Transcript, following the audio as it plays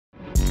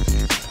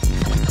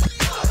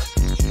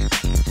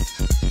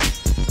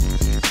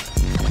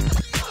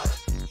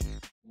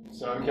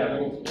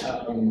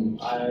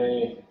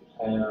I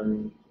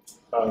am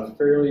a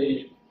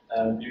fairly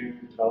new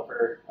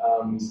developer,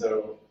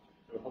 so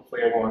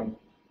hopefully I won't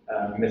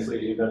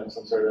mislead you that I'm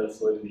some sort of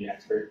Solidity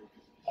expert.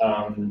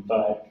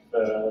 But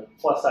the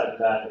plus side of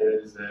that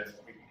is that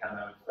we can kind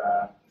of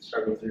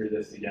struggle through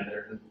this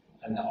together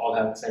and all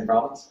have the same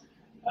problems.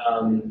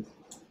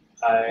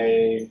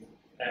 I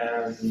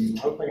am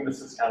hoping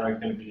this is kind of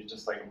going to be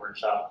just like a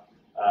workshop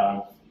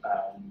of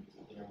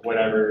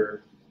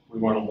whatever we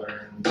want to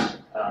learn.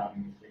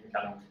 We can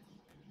kind of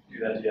do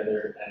that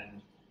together,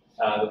 and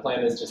the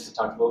plan is just to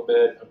talk a little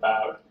bit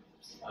about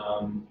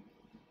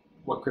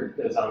what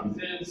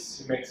CryptoZombies is,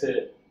 who makes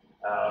it,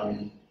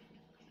 and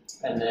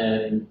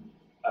then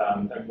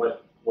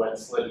what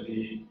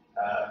Solidity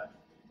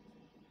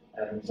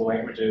and the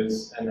language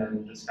is, and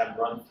then just kind of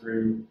run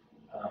through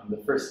the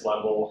first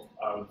level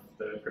of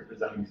the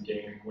CryptoZombies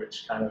game,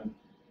 which kind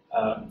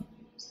of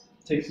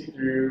takes you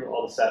through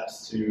all the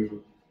steps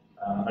to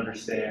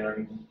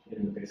understand the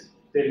basic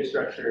data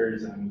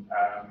structures and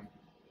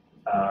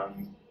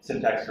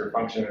syntax for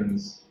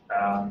functions,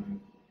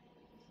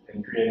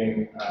 and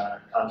creating a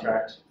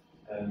contract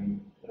and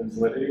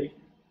Solidity.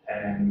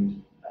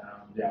 And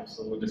yeah,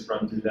 so we'll just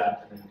run through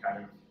that and then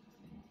kind of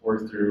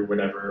work through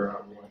whatever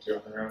we want to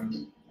on our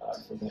own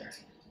from there.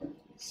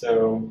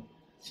 So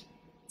it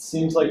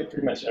seems like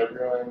pretty much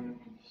everyone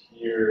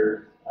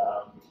here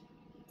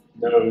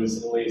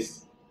knows, at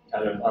least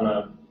kind of on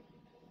a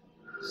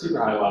super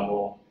high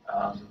level,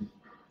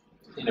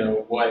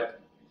 what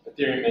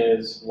Ethereum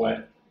is,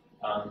 what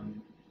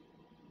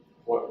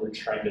we're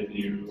trying to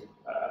do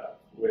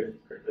with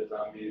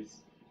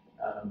CryptoZombies.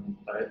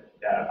 But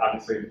yeah,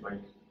 obviously,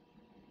 like,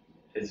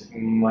 as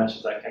much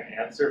as I can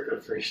answer, feel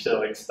free to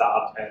like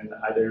stop and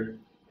either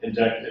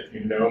inject if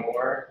you know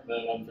more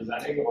than I'm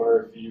presenting,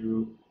 or if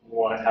you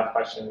want to have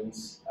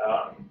questions,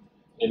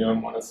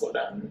 and want to slow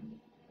down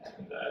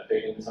and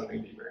dig into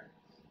something deeper.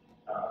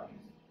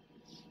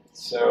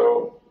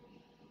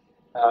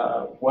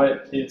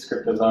 What is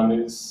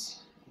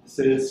CryptoZombies? This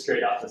is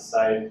straight off the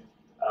site.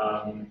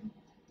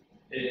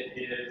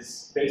 It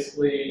is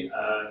basically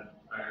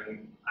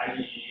an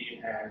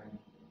IDE,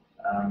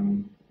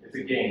 and it's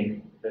a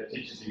game that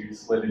teaches you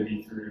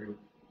Solidity through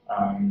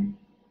an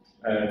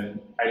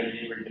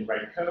IDE where you can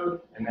write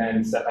code, and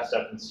then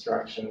step-by-step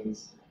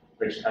instructions,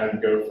 which kind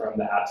of go from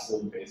the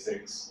absolute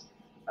basics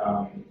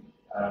of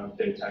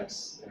data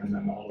types, and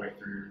then all the way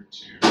through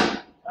to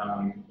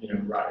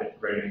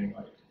writing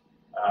like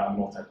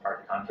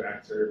multi-part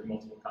contracts or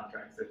multiple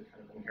contracts that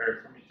kind of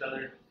inherit from each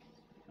other.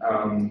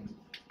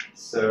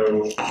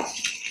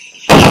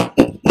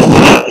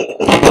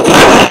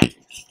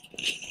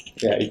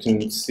 Yeah, you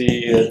can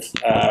see it's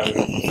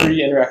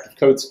free interactive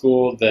code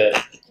school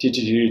that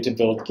teaches you to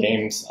build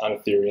games on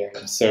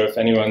Ethereum. So if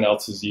anyone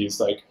else has used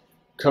like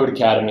Code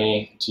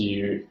Academy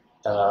to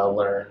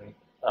learn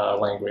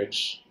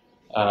language,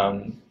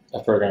 a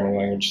programming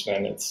language,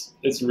 then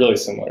it's really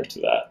similar to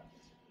that.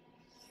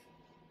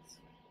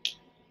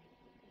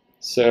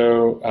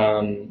 So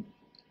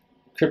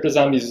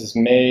CryptoZombies is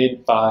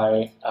made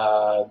by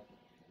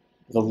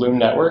the Loom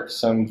network,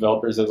 some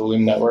developers of the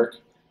Loom network,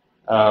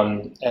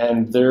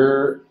 and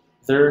their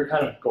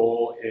kind of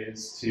goal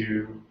is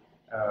to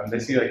they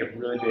see like a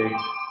really big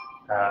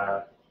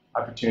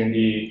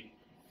opportunity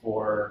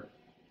for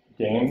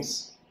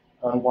games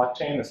on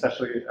blockchain,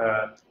 especially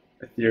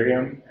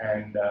Ethereum,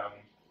 and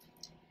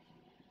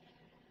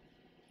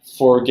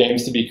for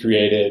games to be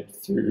created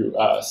through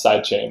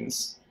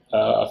sidechains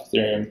of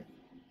Ethereum.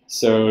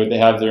 So they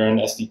have their own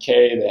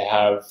SDK. They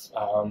have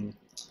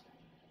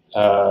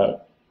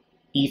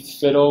ETH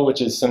Fiddle,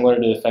 which is similar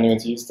to, if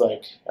anyone's used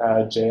like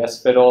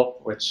JS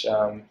Fiddle, which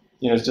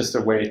is just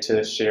a way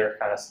to share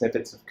kind of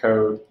snippets of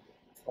code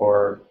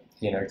or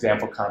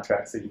example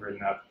contracts that you've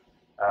written up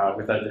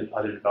with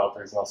other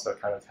developers, and also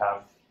kind of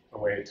have a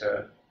way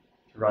to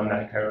run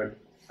that code.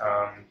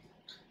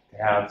 They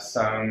have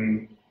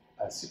some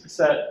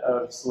superset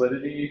of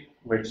Solidity,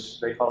 which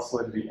they call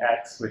Solidity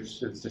X,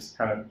 which is just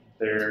kind of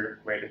their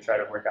way to try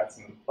to work out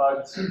some of the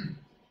bugs.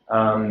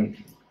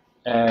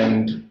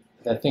 And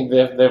I think they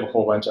have a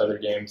whole bunch of other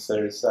games.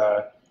 There's,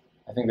 I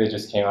think they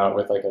just came out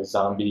with like a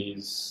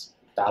zombies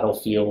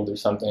battlefield or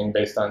something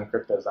based on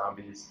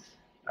CryptoZombies,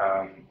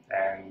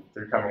 and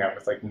they're coming out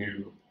with like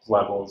new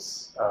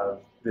levels of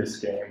this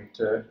game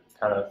to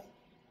kind of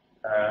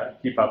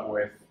keep up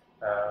with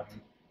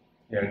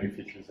new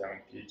features that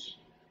we teach.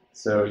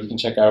 So you can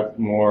check out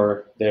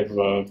more. They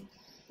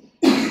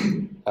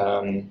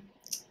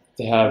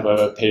have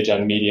a page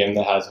on Medium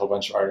that has a whole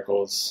bunch of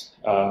articles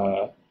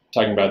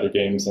talking about their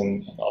games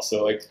and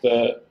also like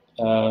the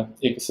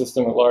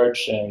ecosystem at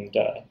large, and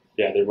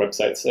yeah, their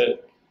website's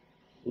at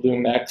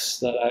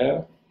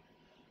loomx.io.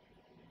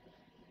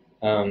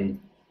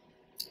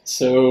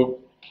 So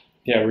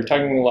yeah, we're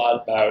talking a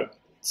lot about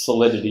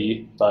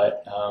Solidity,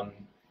 but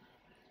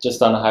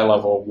just on a high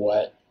level,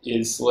 what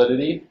is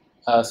Solidity?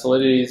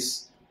 Solidity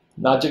is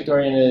an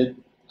object-oriented,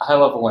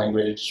 high-level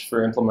language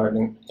for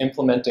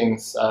implementing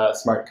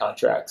smart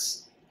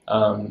contracts,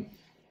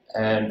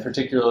 and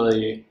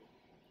particularly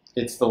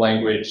it's the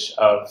language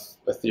of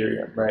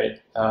Ethereum, right?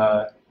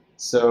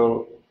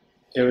 So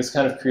it was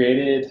kind of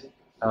created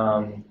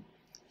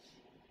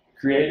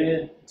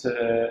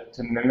to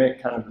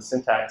mimic kind of the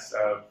syntax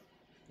of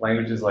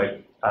languages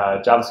like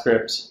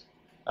JavaScript,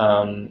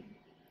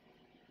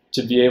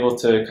 to be able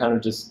to kind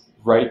of just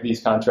write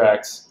these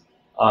contracts,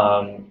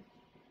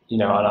 you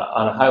know,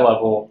 on a high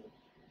level,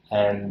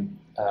 and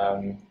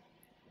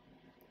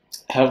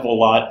have a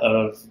lot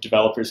of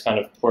developers kind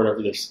of port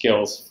over their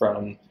skills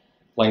from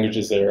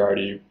languages that are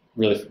already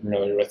really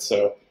familiar with.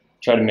 So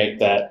try to make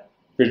that,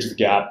 bridge the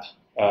gap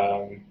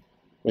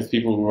with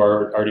people who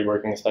are already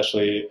working,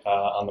 especially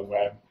on the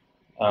web,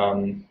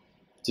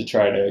 to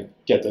try to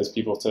get those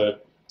people to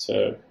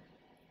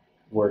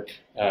work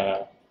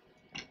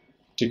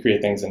to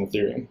create things in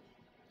Ethereum.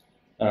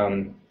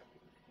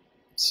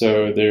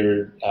 So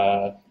there,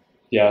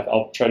 yeah,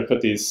 I'll try to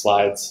put these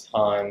slides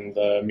on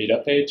the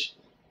meetup page,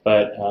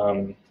 but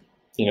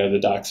you know, the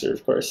docs are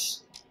of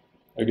course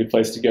a good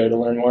place to go to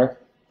learn more.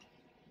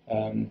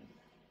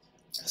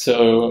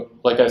 So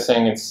like I was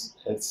saying, it's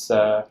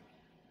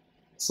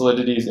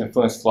Solidity is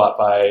influenced a lot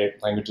by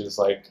languages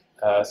like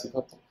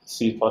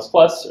C++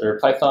 or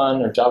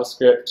Python or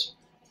JavaScript.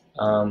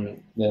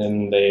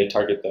 Then they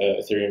target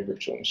the Ethereum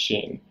virtual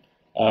machine.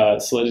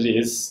 Solidity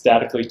is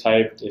statically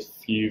typed. If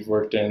you've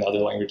worked in other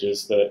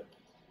languages that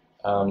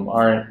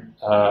aren't,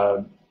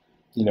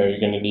 you know, you're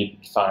going to need to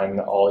define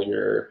all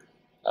your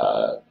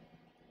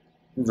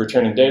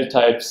returning data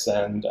types,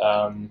 and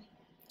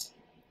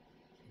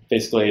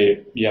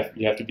basically you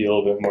have to be a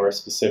little bit more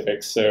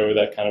specific. So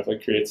that kind of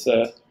like creates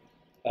a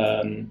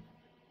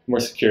more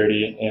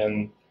security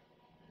in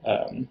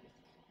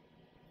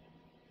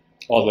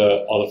all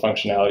the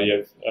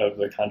functionality of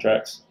the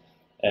contracts.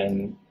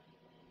 And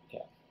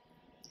yeah,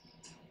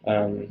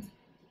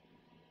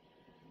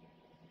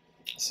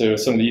 so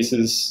some of the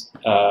uses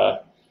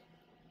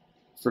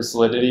for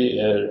Solidity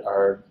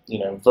are, you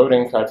know,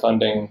 voting,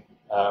 crowdfunding,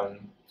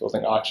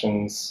 building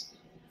auctions,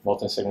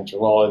 multi-signature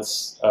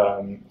wallets.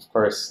 Of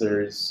course,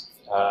 there's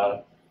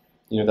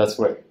you know, that's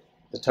what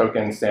the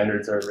token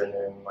standards are written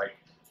in, like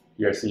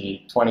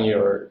ERC20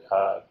 or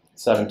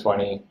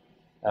 720.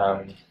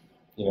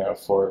 You know,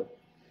 for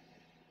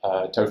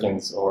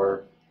tokens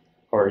or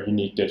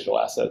unique digital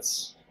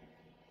assets.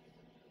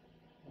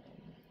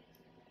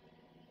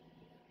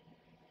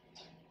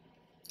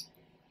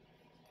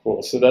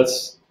 Cool. So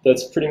that's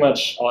pretty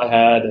much all I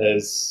had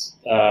as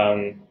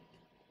like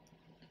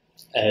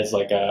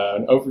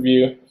an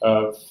overview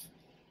of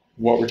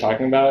what we're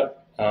talking about.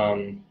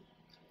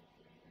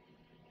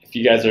 If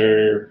you guys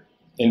are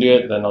into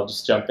it, then I'll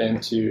just jump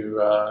into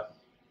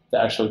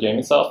the actual game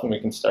itself, and we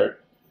can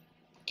start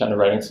kind of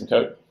writing some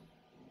code.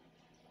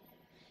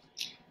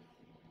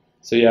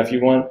 So yeah, if you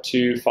want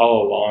to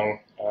follow along,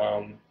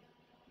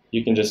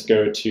 you can just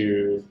go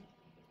to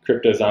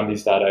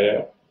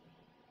cryptozombies.io,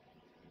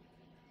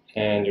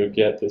 and you'll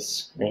get this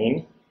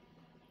screen.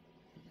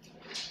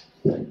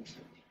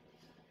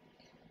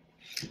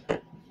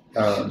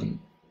 So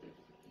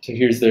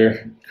here's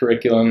their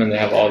curriculum, and they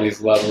have all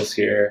these levels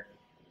here.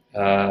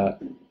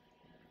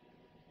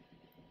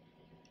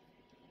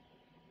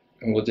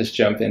 And we'll just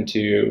jump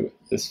into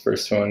this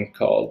first one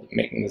called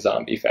Making the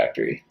Zombie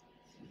Factory.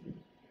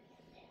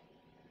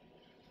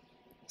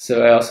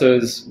 So I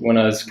also, when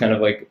I was kind of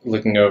like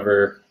looking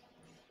over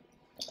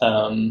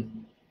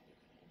some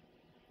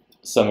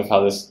of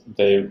how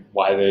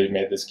why they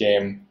made this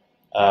game,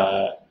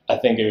 I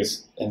think it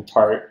was in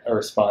part a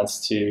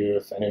response to,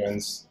 if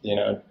anyone's, you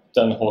know,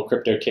 done the whole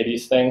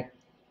CryptoKitties thing.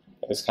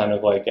 It was kind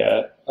of like,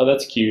 oh,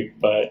 that's cute,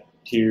 but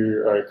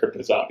here are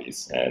crypto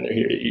zombies, and they're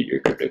here to eat your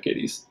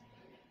CryptoKitties.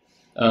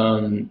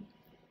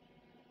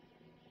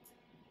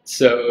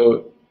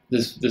 So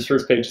this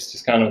first page is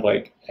just kind of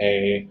like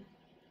a,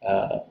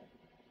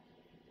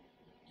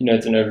 you know,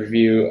 it's an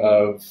overview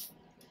of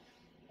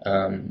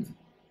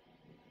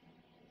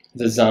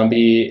the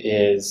zombie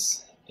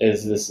is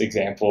this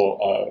example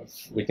of,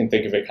 we can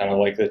think of it kind of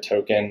like the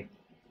token,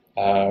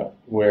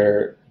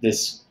 where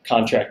this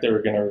contract that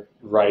we're going to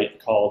write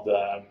called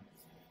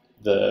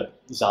the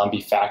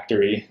zombie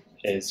factory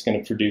is going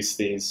to produce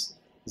these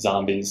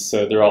zombies.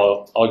 So they're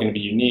all going to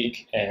be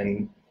unique,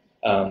 and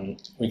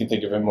we can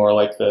think of it more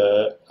like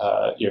the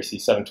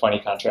ERC 720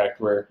 contract,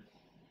 where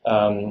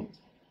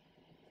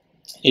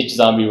each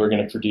zombie we're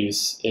going to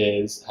produce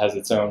has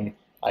its own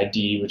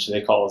ID, which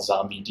they call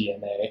zombie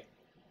DNA.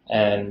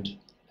 And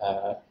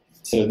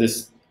so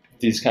these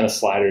kind of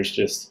sliders,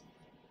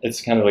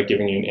 it's kind of like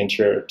giving you an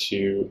intro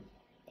to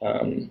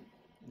the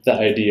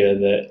idea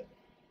that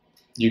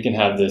you can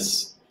have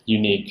this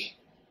unique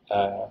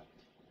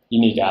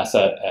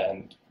asset,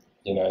 and,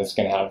 you know, it's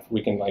going to have,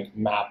 we can like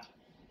map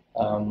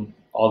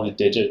all the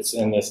digits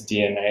in this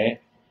DNA,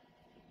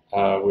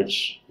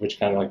 which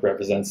kind of like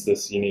represents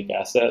this unique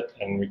asset,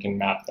 and we can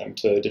map them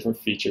to different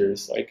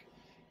features, like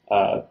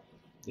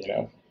you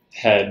know,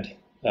 head,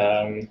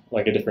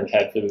 like a different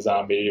head for the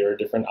zombie, or a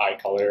different eye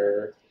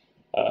color,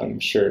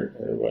 shirt,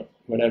 or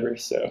whatever.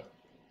 So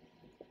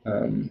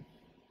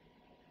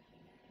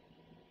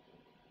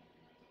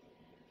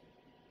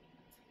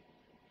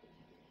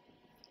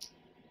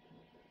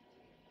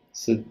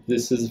So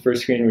this is the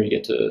first screen where you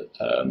get to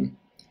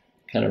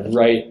kind of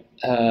write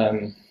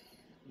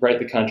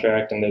the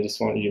contract, and they just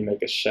want you to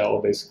make a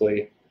shell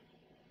basically.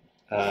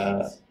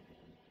 And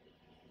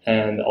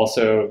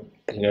also,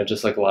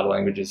 just like a lot of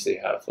languages, they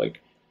have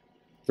like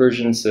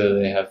versions, so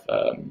they have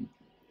to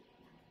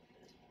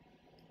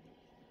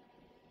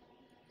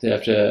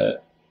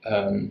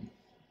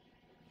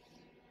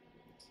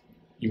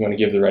you want to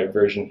give the right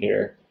version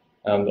here.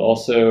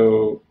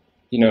 Also,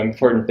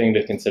 important thing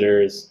to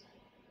consider is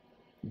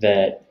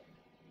that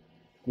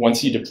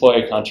once you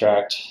deploy a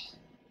contract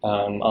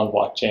on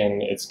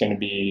blockchain, it's going to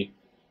be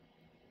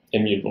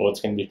immutable. It's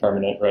going to be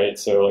permanent, right?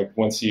 So like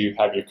once you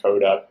have your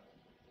code up,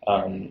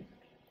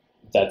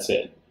 that's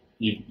it.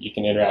 You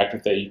can interact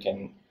with it. You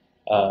can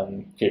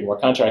create more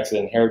contracts that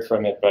inherit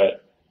from it,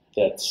 but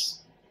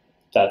that's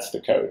the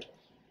code.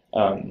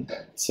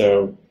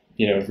 So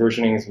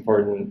versioning is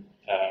important.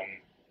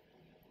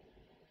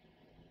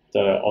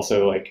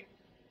 Also like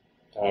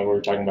we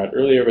were talking about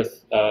earlier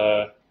with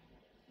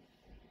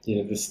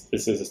this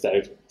is a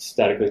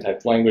statically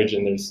typed language,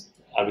 and there's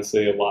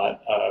obviously a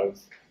lot of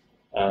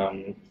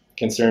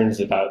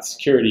concerns about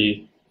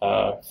security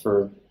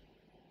for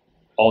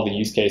all the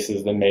use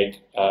cases that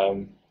make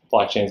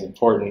blockchains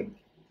important.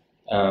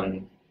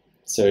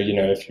 So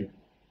if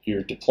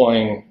you're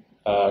deploying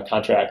a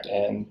contract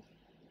and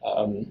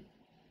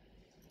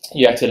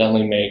you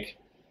accidentally make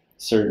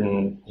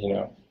certain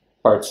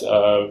parts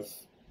of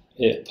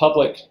it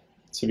public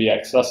to be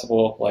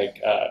accessible,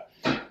 like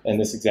in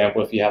this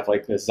example, if you have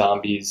like the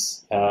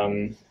zombies,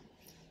 all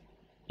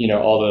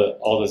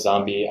the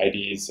zombie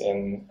IDs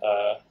in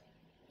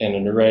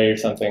an array or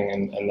something,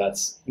 and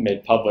that's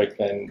made public,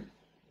 then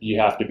you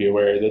have to be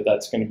aware that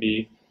that's going to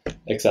be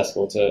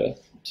accessible to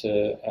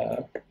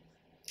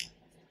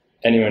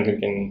anyone who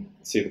can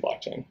see the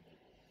blockchain.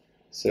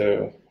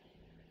 So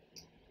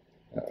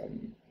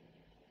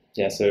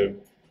yeah, so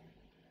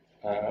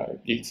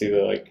you can see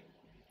the like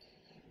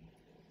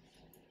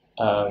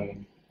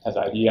has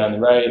ID on the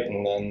right,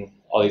 and then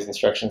all these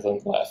instructions on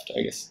the left.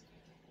 I guess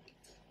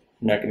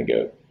I'm not going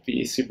to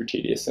be super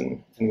tedious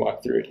and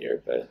walk through it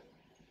here, but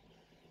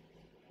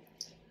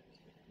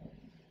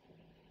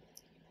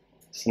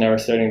so now we're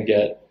starting to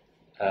get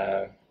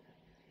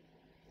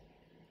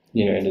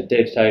into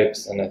data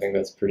types, and I think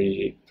that's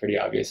pretty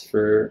obvious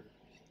for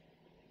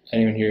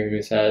anyone here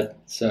who's had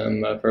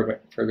some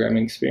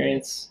programming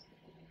experience.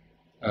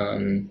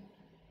 They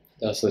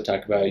also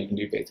talk about you can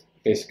do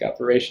basic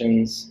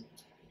operations.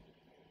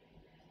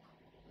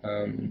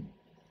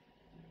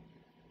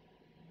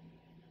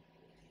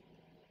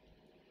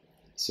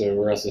 So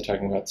we're also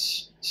talking about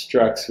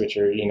structs, which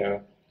are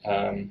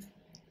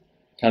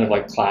kind of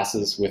like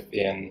classes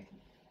within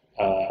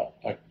a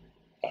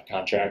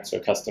contract. So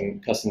custom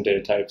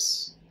data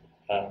types,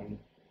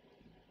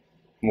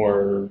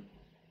 more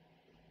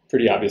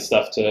pretty obvious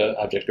stuff to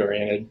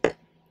object-oriented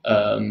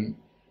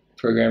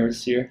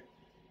programmers here.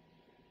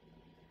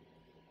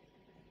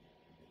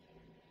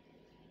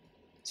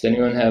 Does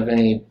anyone have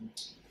any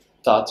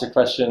thoughts or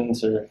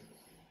questions? Or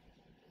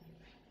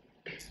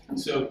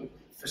so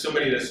for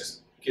somebody that's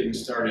just getting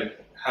started,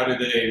 how do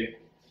they?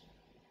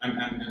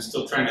 I'm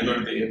still trying to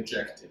learn the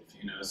objective.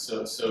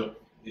 So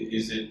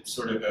is it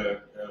sort of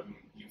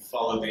you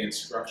follow the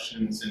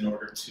instructions in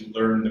order to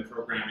learn the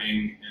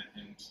programming,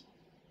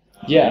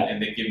 yeah,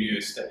 and they give you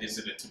is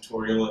it a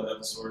tutorial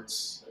of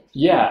sorts?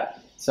 Yeah.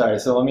 Sorry.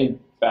 So let me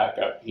back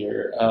up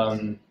here.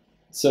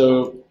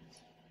 So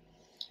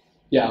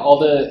yeah, all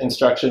the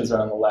instructions are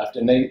on the left,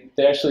 and they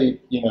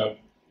actually,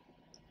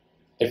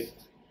 if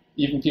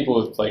even people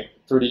with like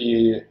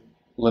pretty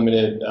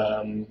limited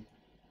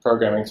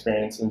programming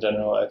experience in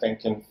general, I think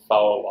can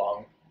follow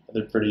along.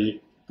 They're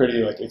pretty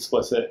like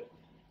explicit,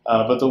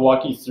 but they'll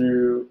walk you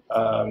through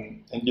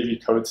and give you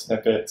code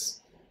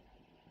snippets.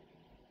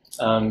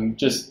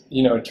 Just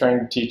trying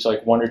to teach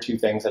like one or two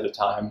things at a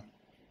time.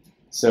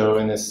 So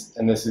in this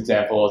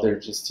example, they're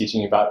just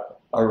teaching about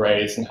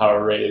arrays and how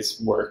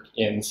arrays work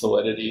in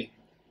Solidity.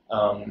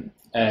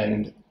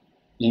 And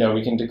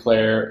we can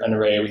declare an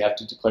array. We have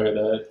to declare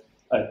the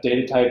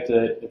data type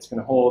that it's going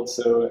to hold.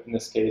 So in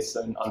this case,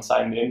 an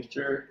unsigned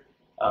integer,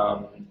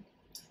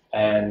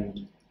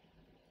 and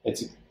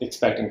it's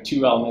expecting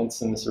 2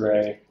 elements in this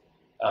array,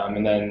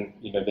 and then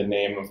the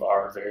name of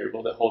our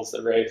variable that holds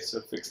the array, so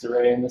fixed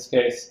array in this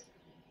case.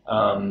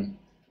 And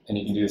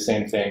you can do the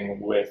same thing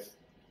with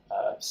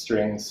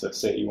strings. So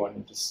say you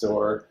wanted to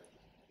store,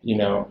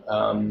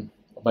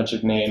 a bunch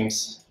of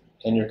names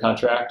in your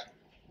contract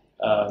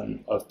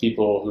of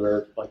people who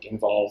are like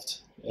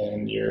involved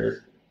in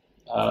your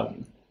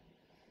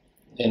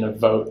in a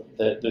vote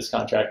that this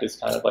contract is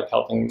kind of like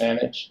helping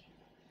manage.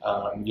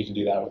 You can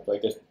do that with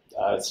like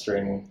a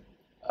string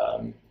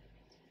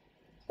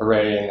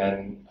array, and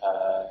then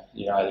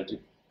either do,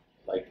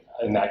 like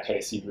in that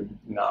case you would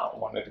not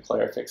want to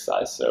declare a fixed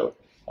size, so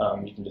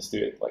you can just do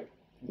it like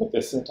with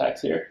this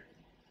syntax here.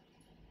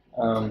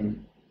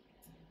 And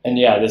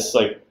yeah,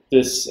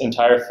 this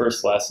entire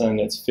first lesson,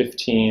 it's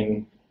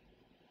 15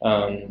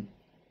 kind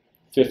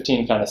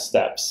of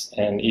steps,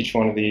 and each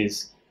one of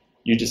these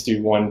you just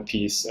do one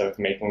piece of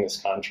making this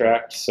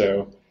contract.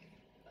 So,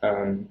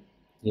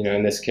 you know,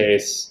 in this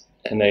case,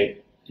 and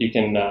you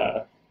can,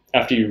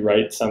 after you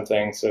write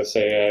something, so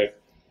say I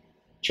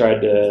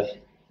tried to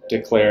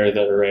declare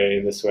the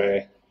array this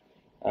way,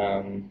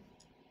 you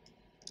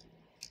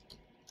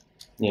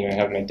know, I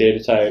have my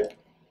data type,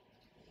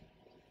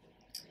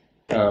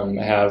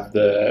 I have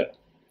the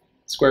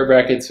square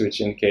brackets,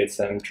 which indicates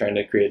I'm trying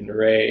to create an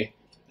array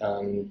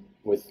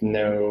with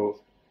no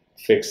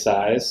fixed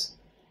size,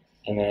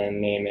 and then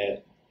name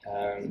it,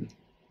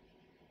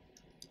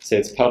 say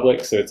it's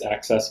public, so it's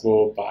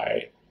accessible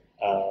by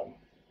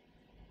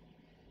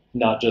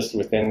not just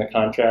within the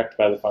contract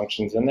by the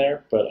functions in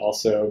there, but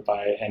also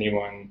by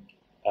anyone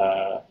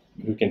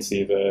who can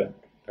see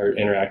or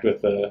interact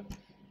with the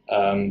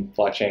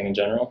blockchain in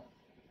general.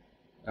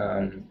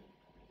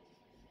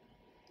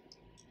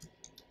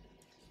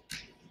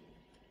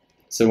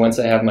 So once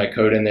I have my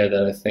code in there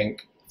that I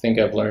think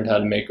I've learned how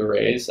to make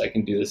arrays, I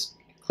can do this,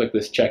 click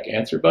this check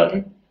answer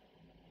button.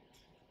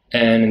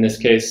 And in this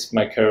case,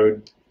 my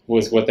code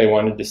was what they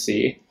wanted to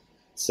see.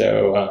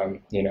 So,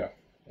 you know,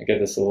 I get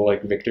this little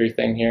like victory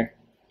thing here.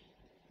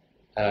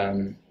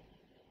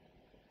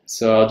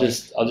 So I'll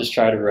just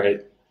try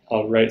to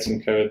I'll write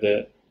some code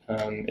that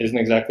isn't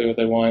exactly what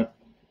they want.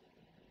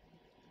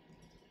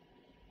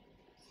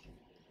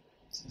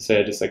 So say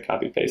I just like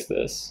copy paste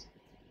this.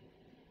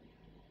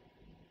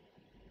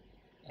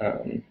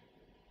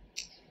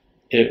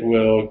 It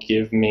will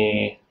give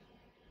me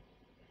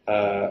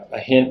a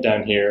hint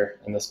down here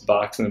in this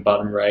box in the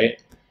bottom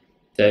right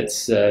that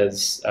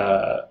says,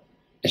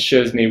 it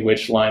shows me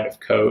which line of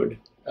code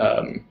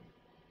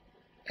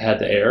had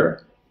the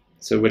error,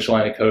 so which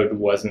line of code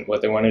wasn't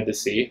what they wanted to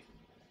see.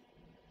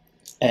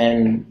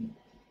 And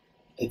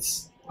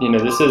it's, you know,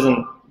 this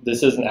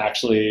isn't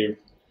actually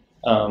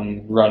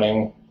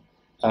running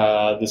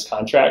this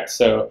contract,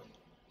 so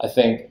I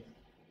think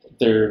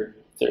their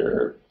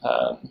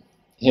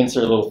hints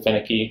are a little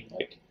finicky.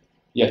 Like,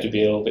 you have to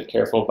be a little bit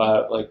careful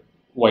about like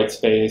white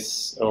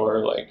space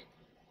or like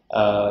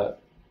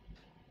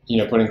you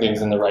know, putting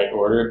things in the right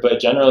order. But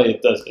generally,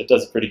 it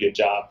does a pretty good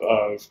job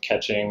of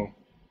catching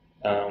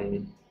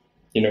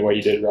you know, what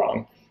you did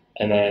wrong.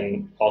 And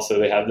then also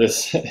they have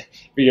this, if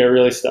you get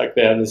really stuck,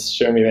 they have this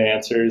show me the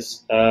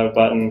answers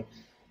button,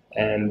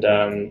 and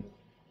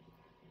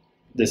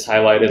this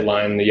highlighted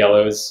line, the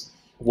yellow, is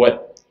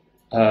what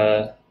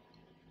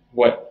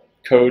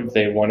code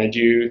they wanted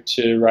you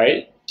to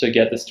write to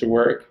get this to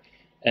work,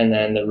 and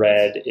then the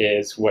red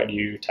is what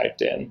you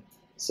typed in.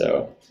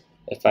 So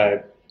if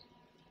I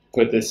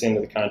put this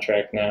into the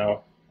contract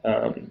now,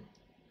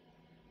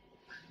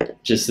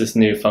 just this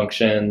new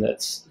function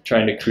that's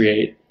trying to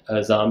create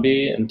a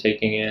zombie and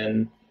taking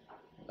in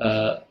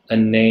a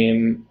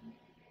name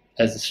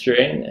as a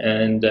string,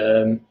 and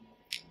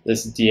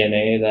this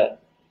DNA, that,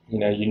 you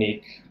know,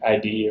 unique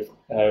ID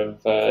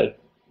of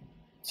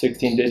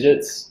 16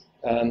 digits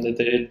that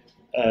they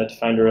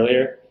defined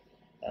earlier.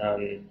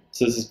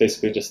 So this is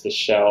basically just the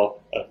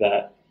shell of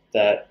that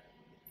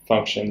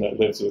function that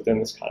lives within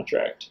this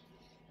contract.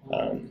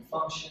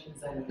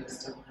 Functions, I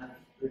noticed, don't have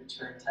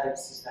return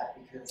types. Is that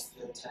because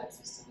the type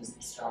system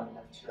isn't strong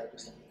enough to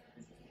represent the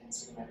kinds of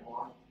things you might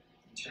want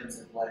in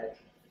terms of like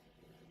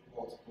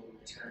multiple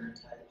return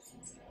types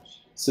and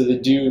such? So they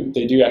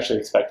do actually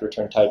expect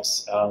return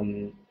types.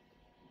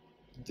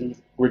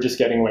 We're just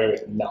getting away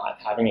with not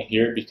having it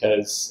here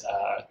because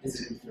is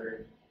it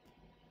inferred?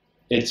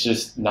 It's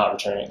just not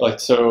returning. Like,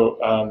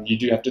 so you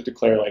do have to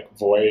declare like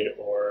void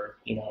or,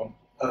 you know,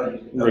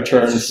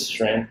 return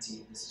string.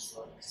 This is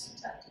like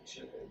syntactic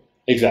sugar.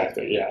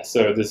 Exactly, yeah.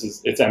 So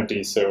it's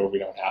empty, so we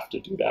don't have to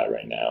do that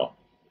right now.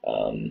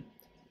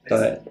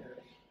 But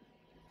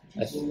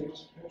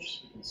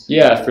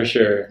yeah, for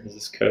sure. This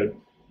is code,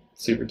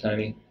 super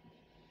tiny.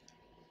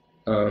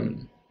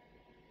 Great.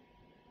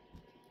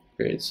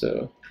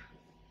 So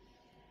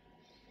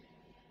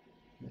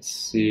let's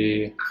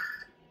see.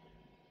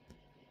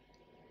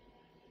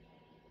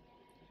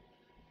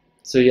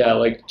 So yeah,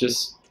 like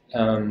just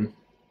kind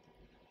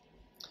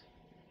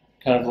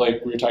of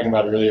like we were talking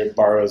about earlier, it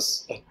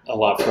borrows a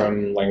lot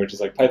from languages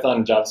like Python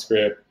and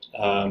JavaScript.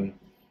 And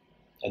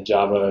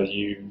Java,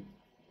 you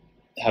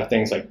have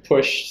things like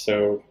push.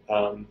 So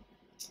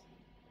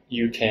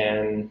you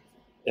can,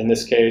 in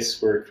this case,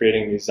 we're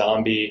creating the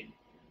zombie,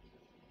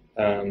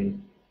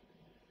 and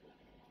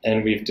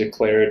we've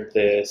declared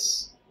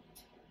this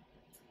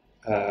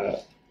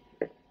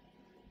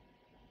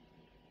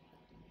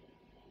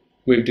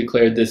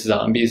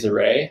zombies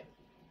array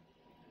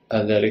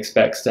that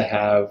expects to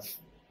have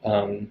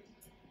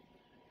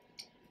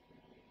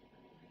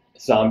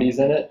zombies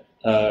in it.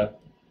 The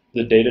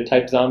data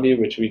type zombie,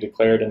 which we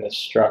declared in the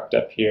struct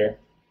up here.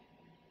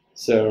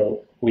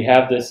 So we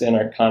have this in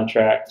our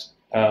contract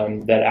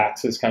that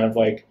acts as kind of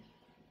like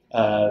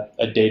a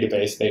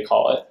database, they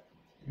call it.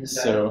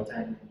 So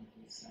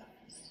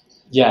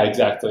yeah,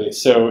 exactly.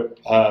 So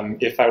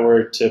if I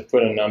were to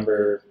put a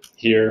number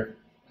here,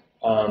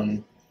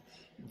 that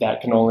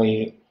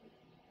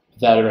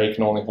array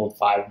can only hold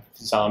 5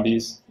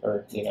 zombies,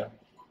 or, you know,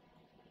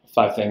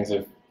 5 things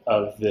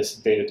of this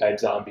data type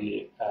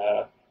zombie.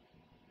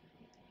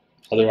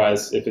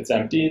 Otherwise, if it's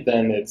empty,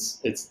 then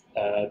it's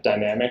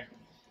dynamic.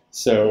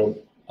 So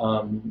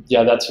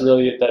yeah,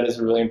 that is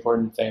a really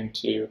important thing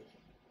to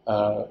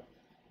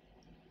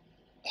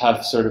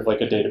have sort of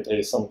like a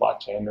database on the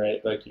blockchain,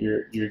 right? Like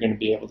you're going to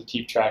be able to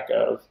keep track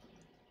of,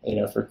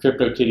 for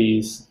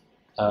CryptoKitties.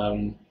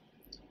 I'm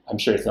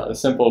sure it's not as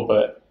simple,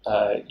 but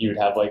you would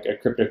have like a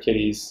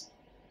CryptoKitties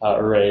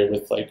array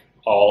with like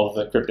all of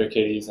the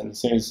CryptoKitties, and as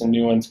soon as a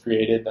new one's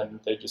created, then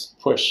they just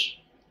push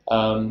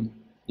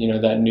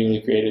that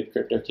newly created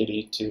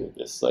CryptoKitty to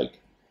this like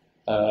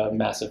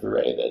massive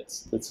array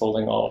that's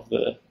holding all of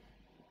the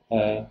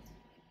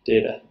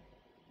data.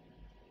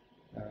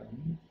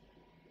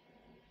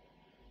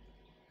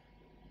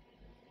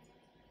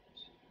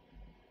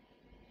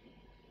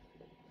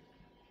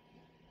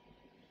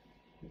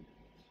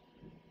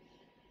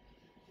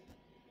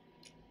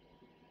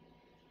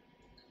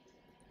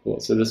 Cool.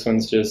 So this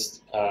one's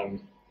just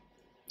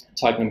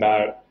talking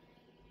about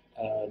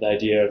the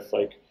idea of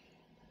like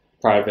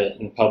private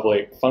and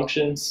public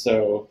functions.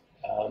 So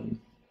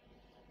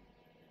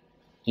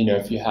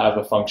if you have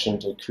a function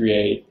to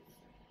create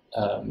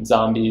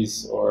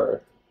zombies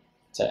or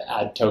to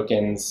add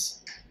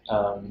tokens,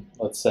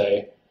 let's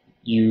say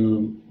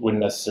you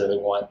wouldn't necessarily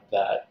want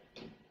that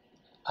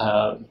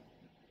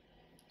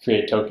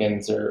create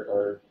tokens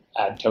or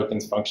add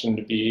tokens function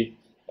to be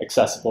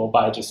accessible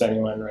by just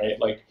anyone, right?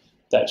 Like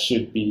that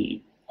should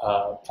be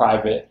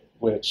private,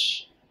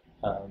 which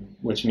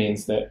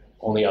means that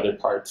only other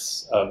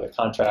parts of the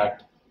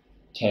contract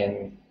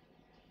can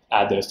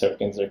add those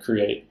tokens or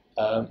create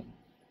a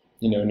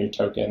new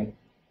token.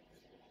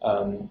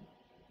 For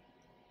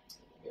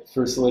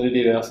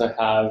Solidity, they also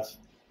have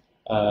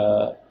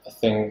a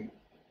thing.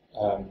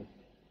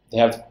 They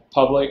have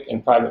public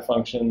and private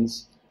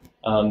functions.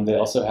 They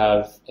also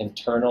have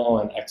internal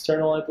and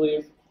external, I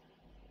believe,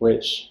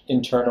 which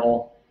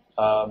internal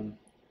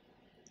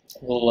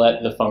will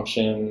let the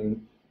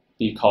function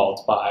be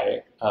called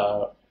by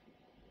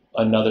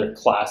another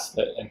class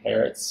that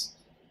inherits,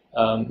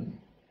 or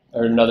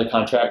another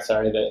contract,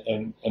 sorry, that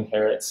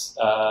inherits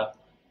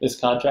this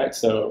contract.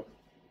 So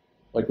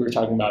like we were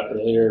talking about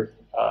earlier,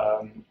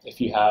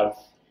 if you have,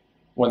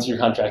 once your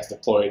contract's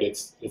deployed,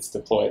 it's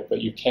deployed,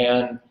 but you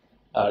can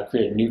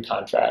create new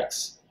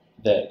contracts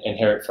that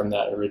inherit from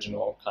that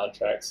original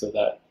contract so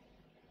that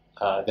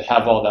they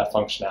have all that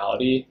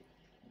functionality,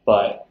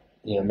 but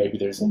maybe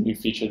there's a new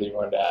feature that you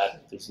want to add,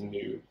 there's a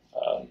new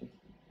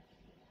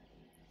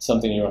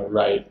something you want to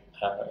write,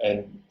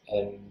 and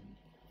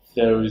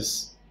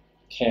those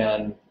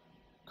can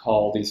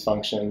call these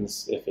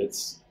functions if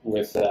it's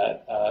with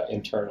that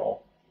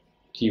internal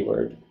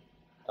keyword.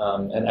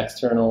 And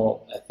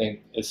external, I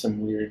think, is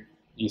some weird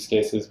use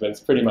cases, but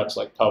it's pretty much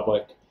like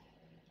public.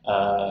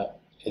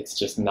 It's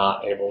just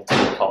not able to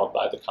be called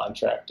by the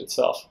contract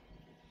itself.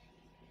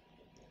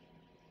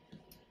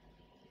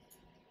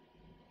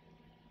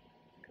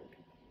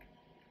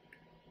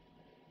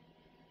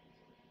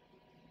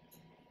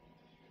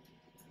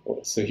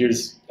 Cool. So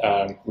here's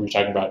we were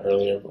talking about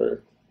earlier,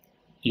 where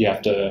you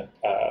have to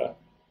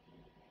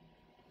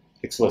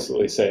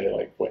explicitly say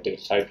like what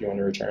data type you want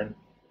to return.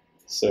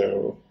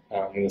 So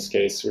in this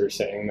case, we're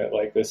saying that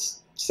like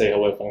this say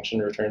hello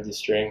function returns a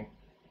string.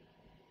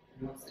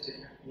 And what's the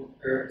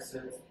difference? So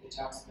it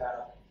talks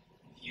about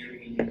view,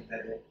 meaning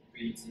that it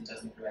reads and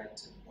doesn't write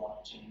to the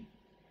blockchain,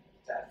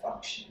 that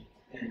function.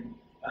 And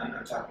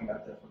I'm talking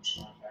about the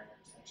function modifier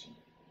section.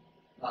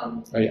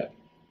 Oh yeah.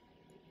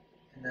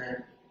 And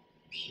then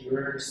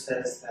pure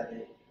says that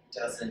it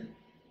doesn't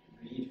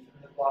read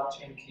from the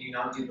blockchain. Can you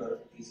not do both of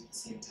these at the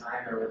same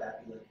time, or would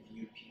that be like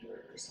view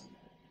pure or something?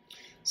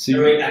 So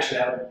or wait, actually,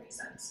 that would make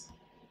sense.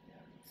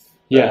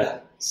 Yeah.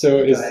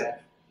 So as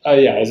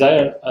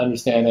I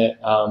understand it,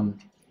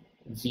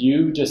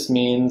 view just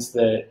means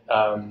that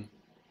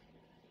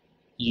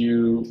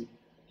you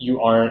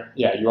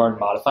aren't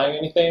modifying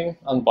anything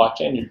on the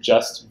blockchain. You're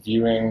just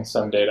viewing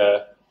some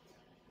data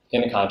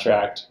in a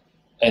contract,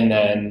 and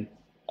then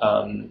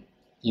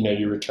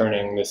you're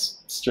returning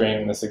this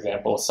string, this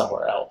example,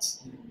 somewhere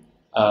else.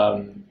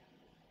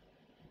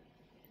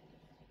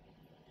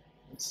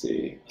 Let's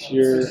see.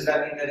 Here. So does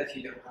that mean that if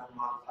you don't have a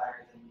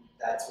modifier, then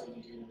that's what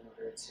you do in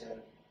order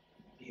to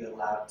be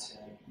allowed to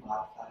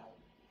modify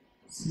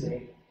the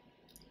state?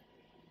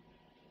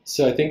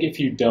 So I think if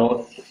you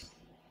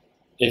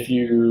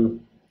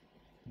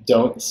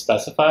don't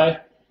specify,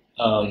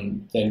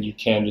 then you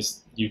can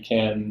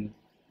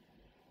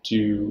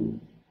do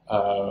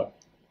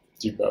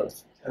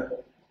both. Okay.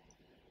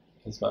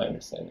 Is my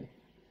understanding.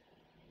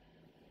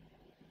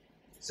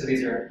 So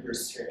these are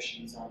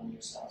restrictions on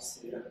yourself,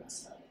 so you don't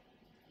mess up.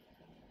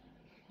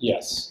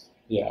 Yes.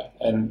 Yeah.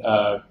 And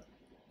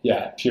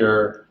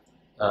pure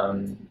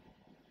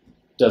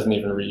doesn't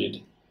even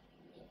read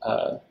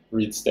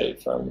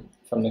state from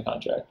the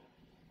contract.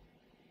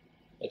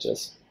 It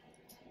just,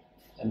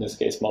 in this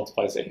case,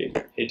 multiplies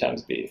A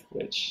times B,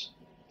 which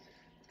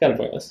is kind of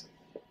pointless.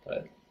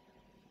 But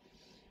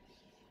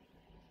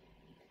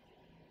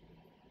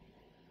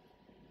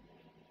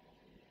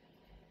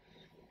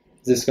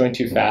Is this going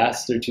too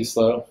fast or too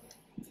slow?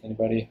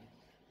 Anybody?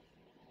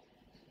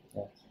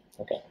 No.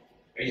 Okay.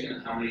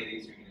 How many of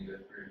these are you going to go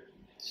through?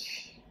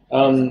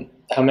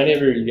 How many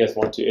of you guys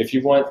want to? If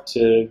you want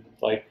to,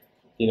 like,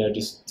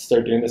 just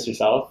start doing this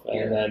yourself,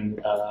 and then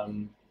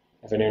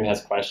if anyone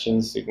has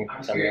questions, you can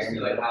I'm come curious,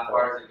 around. like, how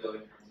far does it go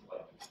in terms of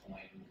like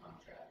deploying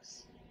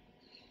contracts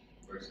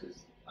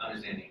versus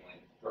understanding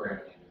like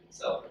programming language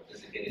itself?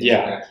 Does it get into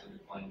actually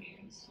deploying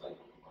games like on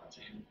the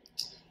blockchain?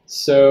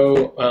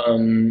 So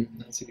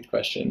that's a good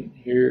question.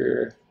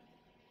 Here,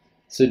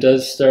 so it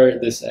does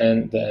start the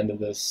end of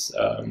this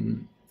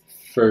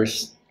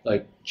first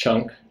like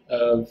chunk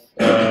of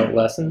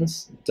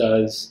lessons.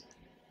 Does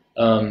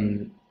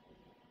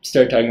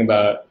start talking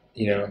about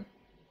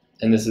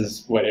and this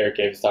is what Eric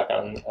gave his talk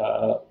on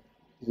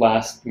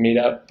last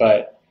meetup,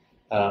 but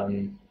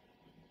like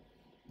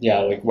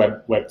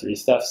Web3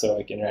 stuff, so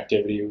like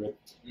interactivity with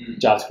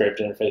JavaScript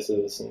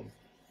interfaces and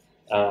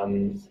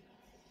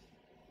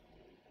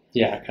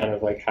kind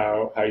of like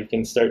how you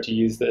can start to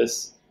use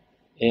this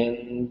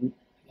in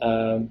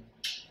the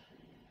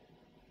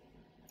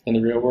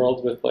real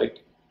world with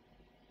like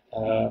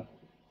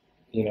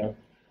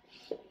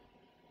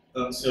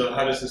So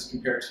how does this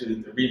compare to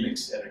the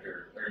remix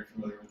editor? Are you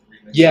familiar with the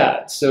remix? Yeah,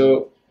 editor?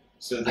 so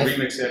the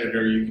remix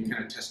editor, you can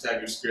kind of test out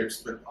your scripts,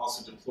 but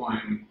also deploy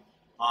them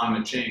on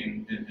the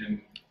chain.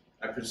 And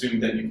I presume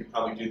that you could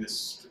probably do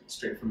this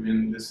straight from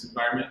in this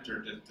environment,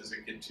 or does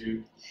it get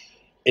to?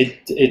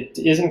 It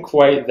isn't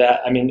quite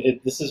that. I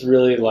mean, this is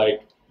really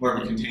like more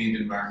of a contained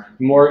environment.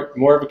 More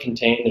of a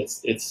contained.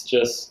 It's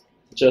just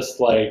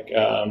like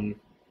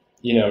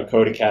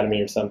Code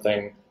Academy or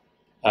something.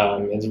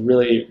 It's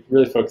really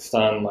focused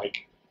on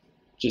like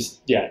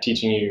just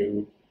teaching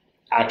you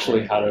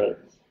actually how to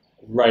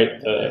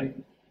write the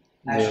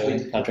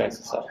contracts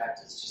and stuff. Contract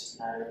is just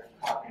a matter of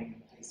copying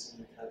and pasting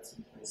the code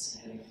someplace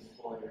and hitting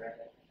deploy,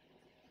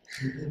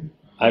 right?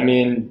 I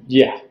mean,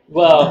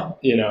 well,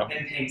 and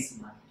paying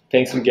some money.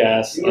 Paying some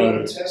gas. You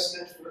want to test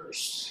it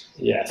first.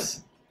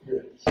 Yes.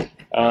 Good.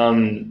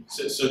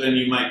 So then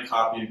you might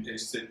copy and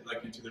paste it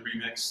like into the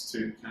remix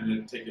to kind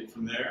of take it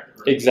from there?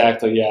 Or?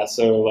 Exactly, yeah.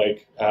 So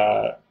like,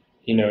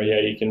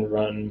 you can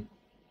run,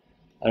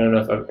 I don't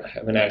know if I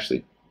haven't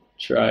actually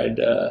tried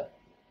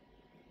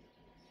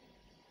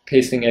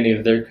pasting any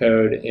of their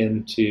code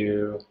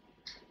into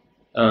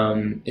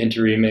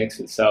Remix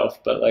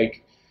itself, but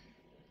like,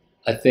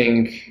 I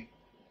think,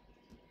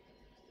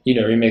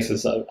 Remix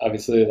is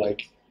obviously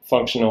like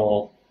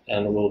functional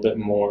and a little bit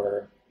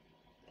more.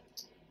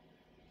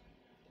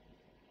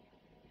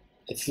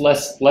 It's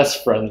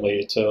less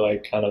friendly to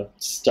like kind of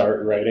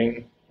start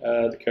writing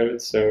the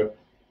code. So,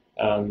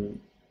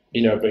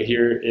 but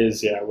here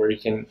is where you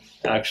can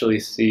actually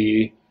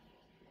see,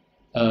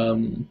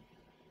 real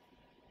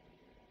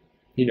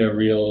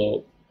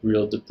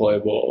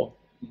deployable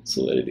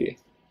Solidity,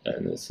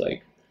 and this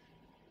like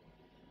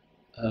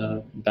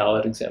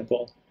valid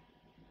example.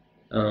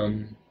 I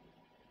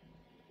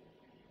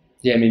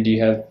mean, do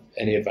you have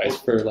any advice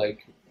for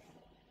like?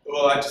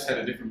 Well, I just had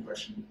a different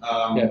question,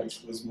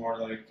 which was more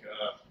like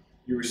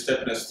you were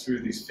stepping us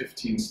through these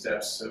 15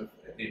 steps of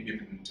a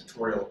given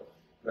tutorial.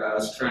 But I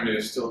was trying to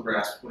still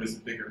grasp what is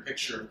the bigger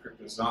picture of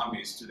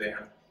CryptoZombies. Do they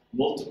have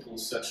multiple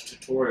such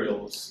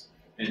tutorials,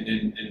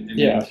 and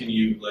can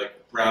you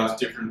like browse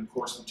different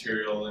course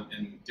material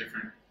and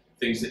different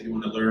things that you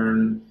want to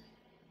learn,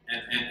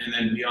 and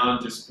then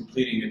beyond just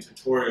completing a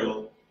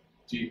tutorial,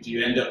 do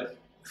you end up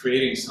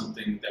creating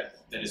something that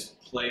is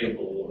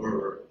playable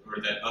or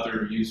that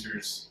other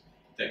users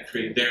that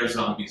create their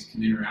zombies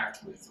can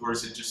interact with, or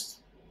is it just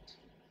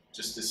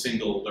a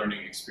single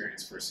learning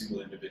experience for a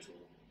single individual?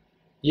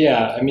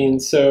 Yeah, I mean,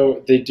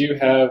 so they do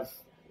have,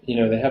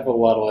 they have a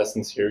lot of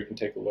lessons here. We can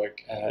take a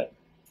look at.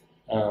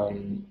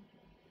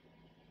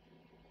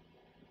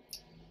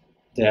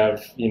 They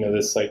have,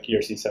 this like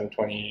ERC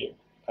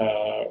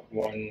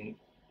 721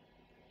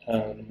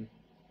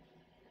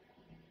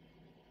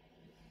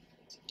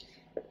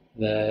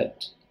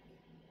 that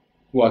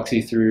walks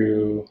you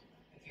through.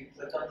 If you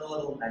click on the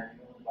little menu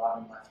on the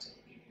bottom left,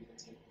 it'll give you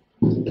the table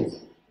of contents.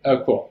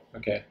 Oh, cool.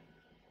 Okay.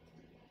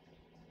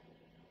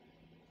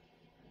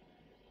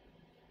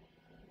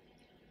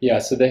 Yeah,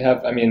 so they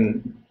have,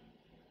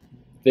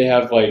 they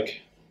have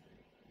like,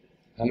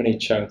 how many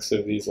chunks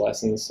of these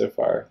lessons so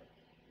far?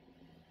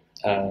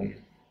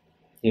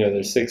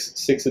 There's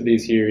six of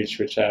these here, each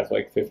which have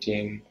like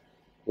 15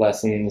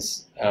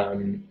 lessons.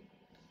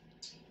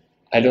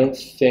 I don't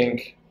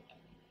think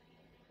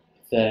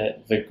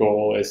that the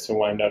goal is to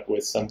wind up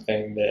with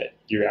something that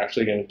you're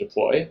actually going to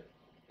deploy.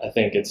 I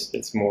think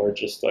it's more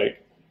just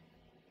like,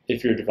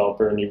 if you're a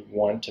developer and you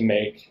want to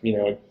make,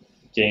 a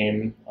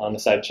game on the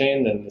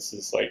sidechain, then this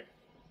is like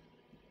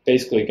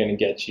basically going to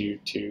get you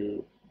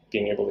to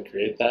being able to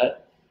create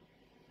that.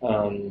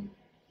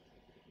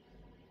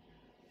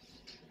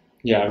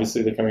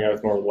 Obviously they're coming out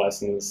with more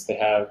lessons. They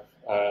have,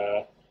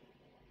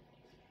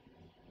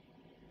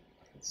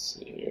 let's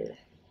see here,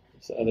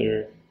 there's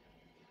other.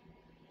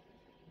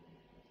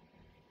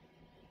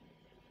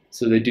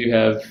 So they do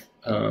have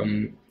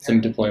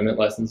some deployment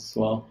lessons as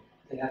well.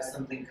 They have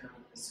something coming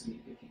this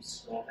week if you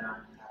scroll down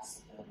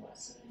past the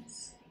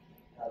lessons,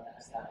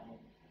 past that one.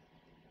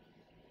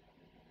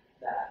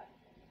 That.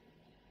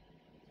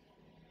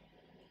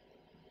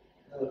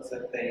 It looks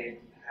like they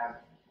have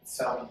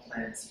selling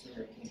plans for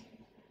making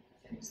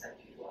things that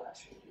people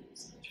actually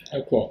use in the track.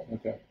 Oh, cool.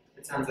 Okay.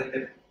 It sounds like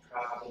they're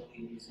probably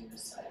using a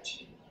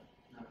sidechain,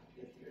 not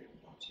the Ethereum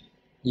blockchain.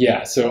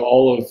 Yeah. So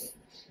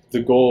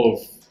the goal of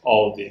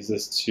all of these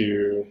is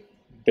to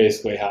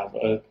basically have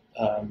a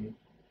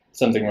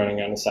something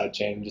running on a side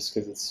chain, just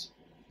because it's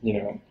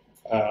That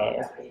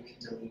way you can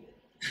delete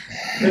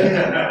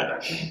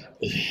it.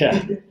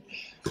 yeah,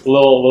 a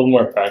little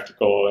more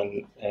practical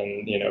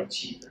and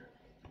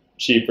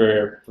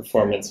cheaper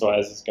performance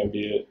wise. It's going to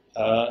be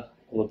a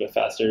little bit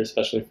faster,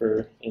 especially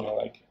for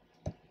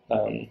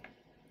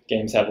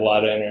games have a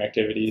lot of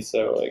interactivity,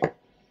 so like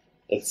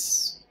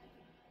it's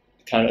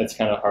kind of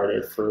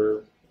harder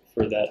for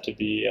that to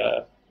be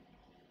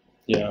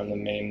on the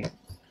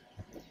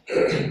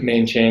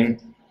main chain.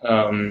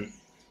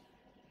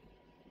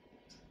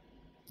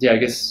 I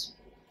guess,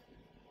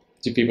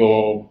 do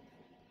people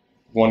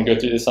want to go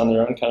through this on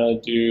their own, kind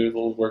of do a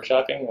little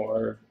workshopping,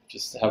 or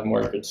just have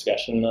more of a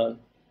discussion on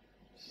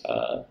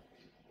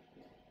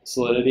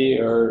Solidity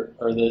or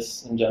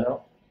this in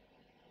general?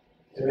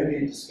 Yeah,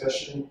 maybe a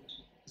discussion.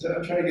 So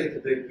I'm trying to get the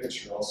big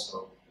picture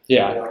also.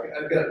 Yeah.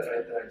 I've got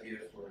an idea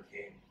for a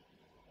game.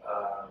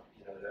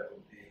 That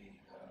would be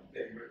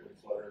maybe written in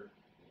Flutter,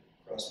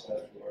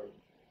 cross-platform,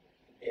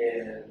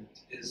 and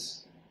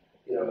is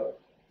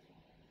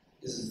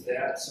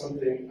that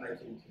something I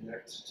can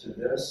connect to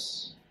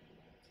this?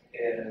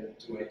 And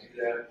do I do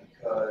that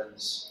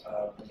because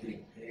I'm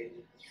getting paid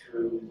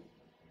through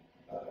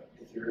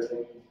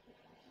Ethereum?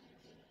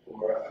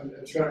 Or I'm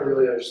trying to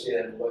really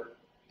understand what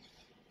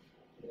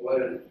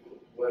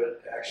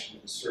actually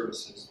the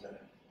services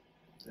that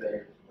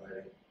you're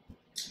providing.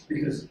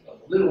 Because a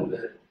little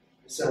bit,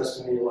 it sounds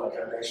to me like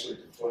I'm actually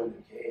deploying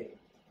the game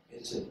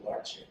into the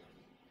blockchain.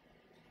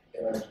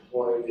 And I'm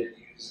deploying it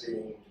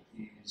using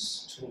these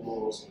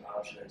tools and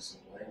objects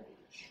and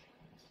language.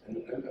 And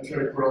I'm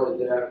trying to correlate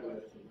that with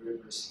a very,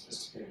 very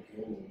sophisticated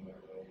game in my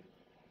way.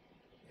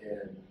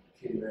 And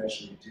can you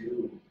actually do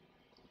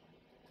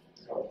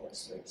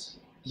complex things?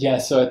 Yeah,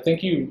 so I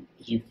think you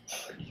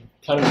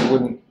kind of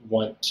wouldn't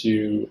want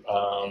to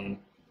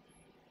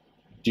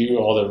do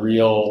all the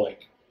real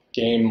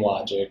game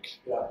logic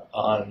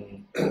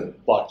on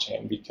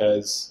blockchain,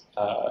 because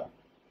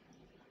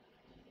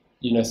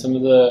some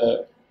of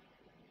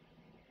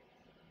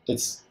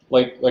it's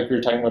like we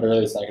were talking about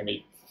earlier, it's not going to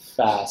be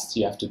fast.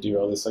 You have to do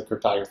all this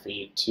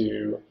cryptography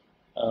to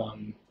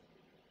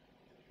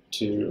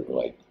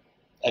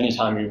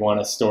anytime you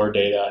want to store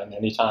data and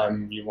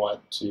anytime you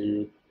want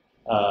to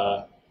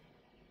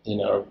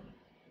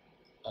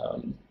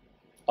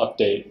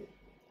update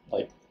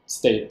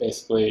state,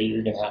 basically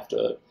you're going to have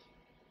to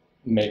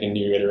make a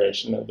new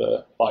iteration of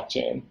the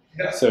blockchain.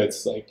 Yeah. So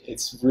it's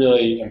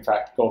really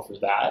impractical for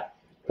that.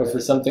 But for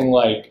something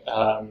like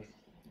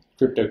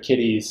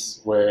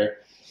CryptoKitties, where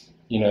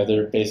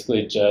they're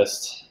basically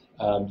just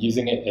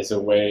using the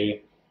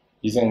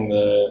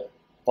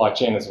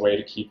blockchain as a way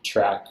to keep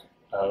track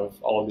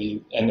of all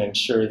the and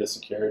ensure the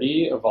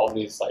security of all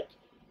these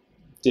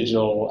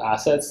digital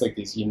assets,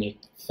 these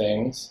unique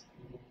things,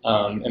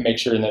 and make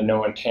sure that no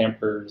one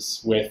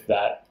tampers with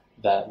that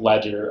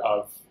ledger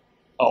of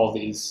all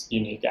these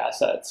unique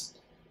assets.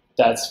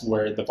 That's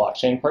where the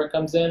blockchain part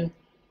comes in.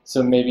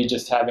 So maybe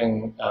just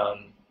having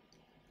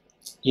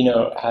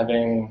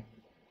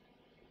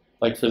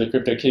for the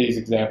CryptoKitties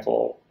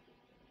example,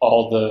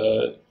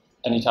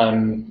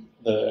 anytime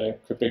the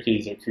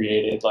CryptoKitties are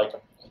created,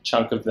 a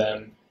chunk of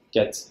them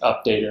gets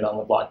updated on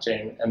the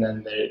blockchain, and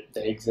then they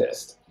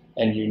exist,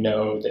 and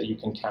that you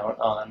can count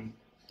on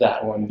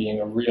that one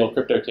being a real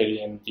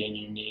CryptoKitty and being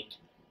unique,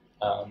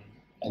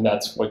 and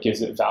that's what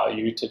gives it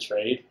value to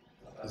trade.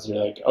 Because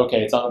you're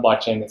okay, it's on the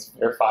blockchain, it's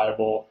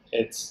verifiable,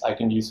 I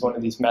can use one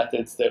of these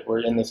methods that were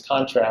in this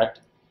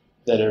contract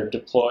that are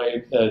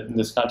deployed,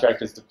 this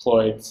contract is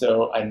deployed,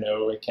 so I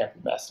know it can't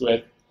be messed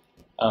with.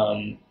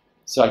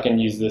 So I can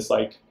use this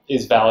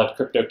is valid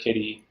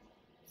CryptoKitty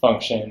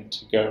function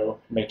to go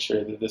make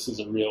sure that this is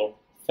a real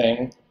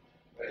thing.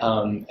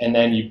 And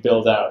then you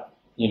build out,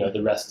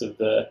 the rest of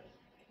the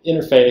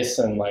interface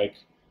and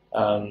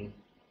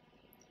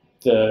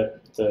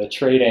the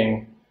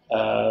trading,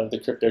 the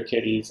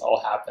CryptoKitties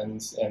all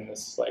happens in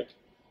this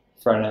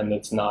front end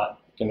that's not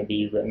going to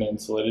be written in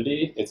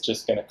Solidity. It's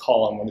just going to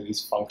call on one of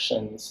these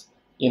functions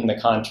in the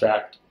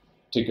contract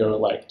to go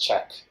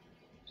check,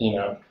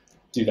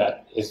 do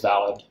that is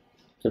valid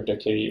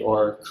CryptoKitty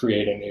or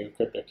create a new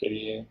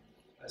CryptoKitty.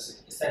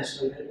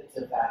 Essentially, it's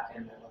a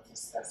backend that lets us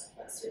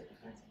specify certain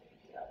kinds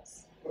of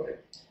APIs. Okay,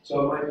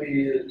 so it might be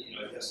you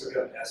have some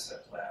kind of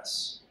asset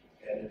class,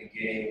 and in the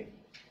game,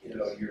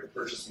 you're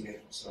purchasing it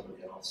from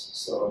somebody else,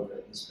 so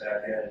that this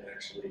back end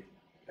actually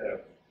kind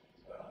of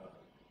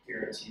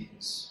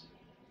guarantees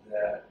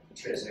that the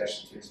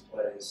transaction takes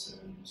place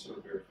and sort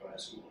of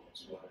verifies who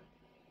owns what.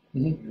 I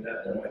mean,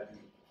 that might be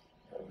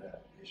kind of an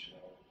application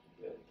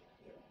of it.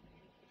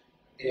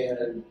 Yeah.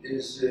 And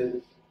is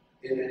it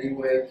in any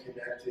way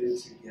connected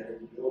to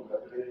getting real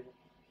revenue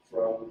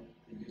from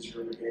the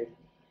user of the game?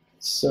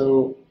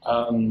 So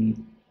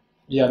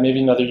yeah,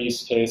 maybe another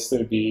use case that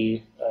would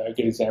be a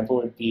good example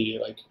would be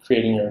like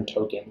creating your own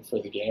token for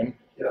the game.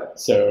 Yeah.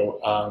 So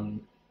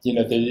you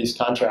know, there are these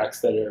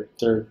contracts that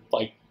they're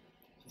like,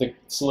 the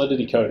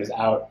Solidity code is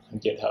out on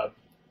GitHub,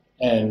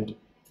 and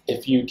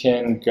if you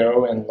can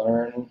go and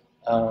learn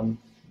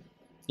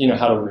you know,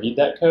 how to read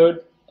that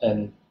code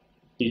and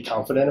be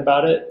confident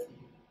about it,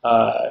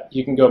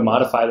 you can go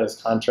modify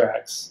those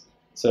contracts.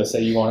 So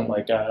say you want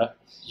like a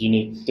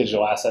unique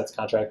digital assets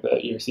contract, the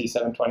ERC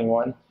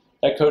 721.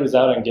 That code is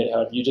out on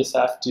GitHub. You just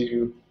have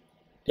to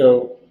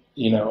go,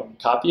 you know,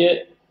 copy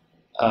it,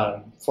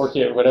 fork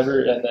it,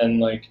 whatever, and then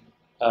like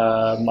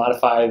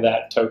modify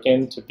that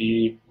token to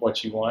be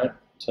what you want.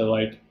 To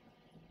like,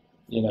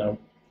 you know,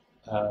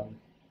 I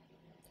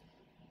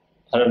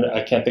don't know,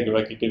 I can't think of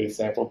like a good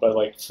example, but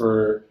like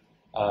for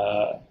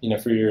you know,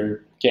 for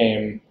your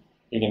game,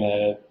 you're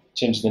gonna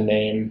change the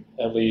name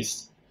at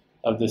least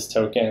of this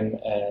token,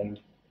 and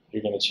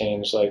you're gonna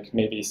change like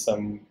maybe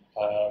some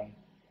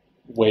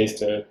ways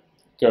to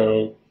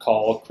go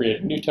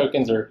create new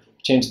tokens, or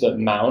change the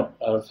amount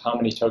of how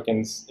many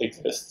tokens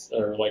exist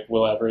or like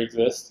will ever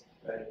exist.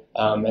 Right.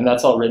 And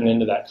that's all written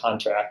into that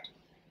contract.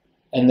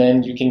 And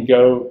then you can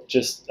go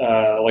just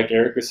like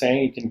Eric was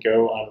saying, you can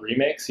go on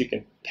Remix, you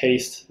can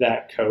paste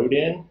that code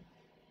in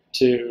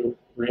to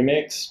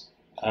Remix,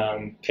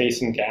 pay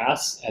some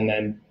gas, and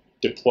then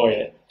deploy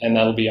it. And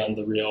that'll be on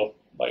the real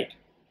like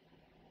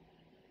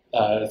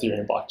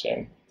Ethereum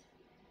blockchain.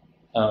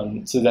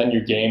 So then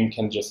your game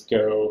can just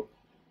go,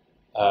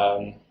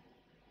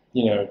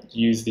 you know,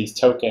 use these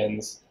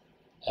tokens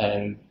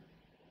and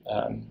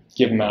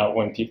give them out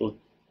when people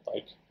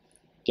like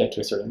get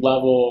to a certain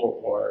level,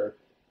 or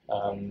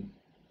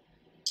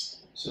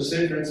So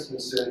say for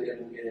instance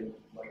in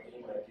my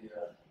game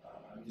idea,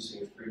 I'm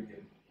using a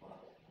freemium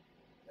model.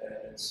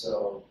 And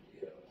so,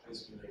 you know,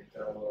 basically they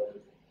download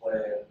it, play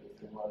it, if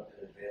they want an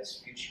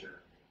advanced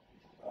feature,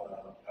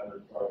 I'm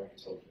requiring a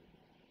token.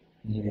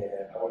 And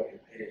I want to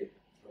get paid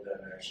for them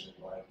actually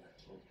buying that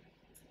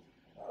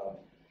token.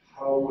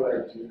 How would I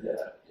do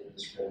that in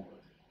this framework?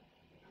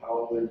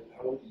 How would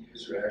the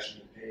user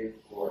actually pay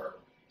for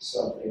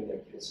something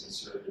that gets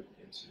inserted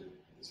into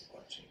this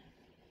blockchain?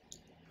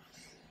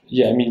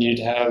 Yeah, I mean, you'd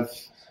have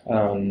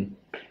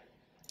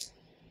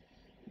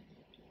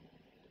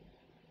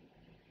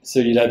so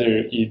you'd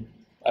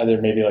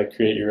either maybe like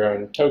create your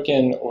own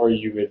token, or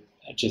you would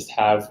just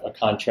have a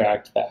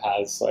contract that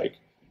has like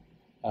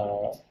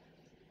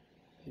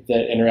that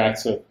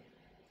interacts with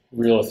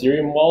real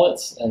Ethereum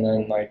wallets, and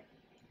then like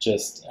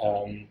just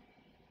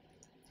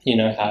you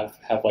know, have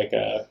like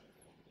a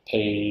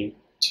pay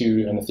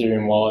to an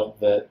Ethereum wallet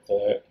that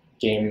the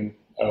game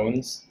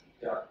owns.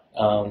 Yeah.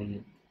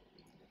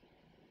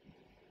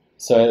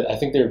 So I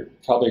think there are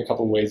probably a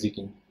couple ways you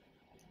can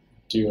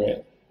do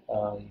it.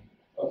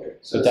 Okay,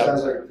 so But it that-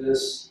 sounds like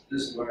this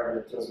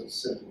environment doesn't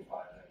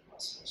simplify that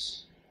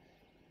process.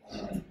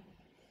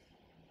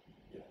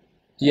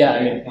 Yeah,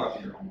 I mean, come up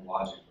with your own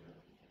logic.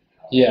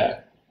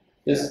 yeah,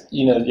 this,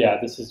 you know, yeah,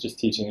 this is just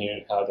teaching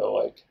you how to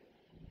like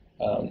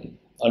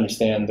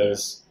understand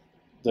those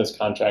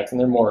contracts, and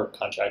there are more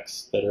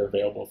contracts that are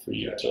available for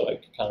you to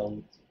like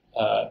kind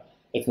of.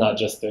 It's not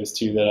just those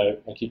two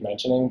that I keep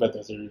mentioning, but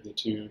those are the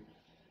two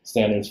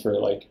standards for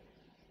like,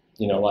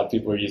 you know, a lot of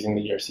people are using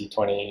the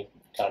ERC20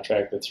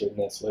 contract that's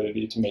written in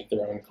Solidity to make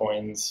their own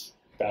coins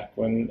back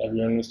when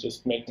everyone was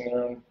just making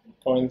their own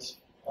coins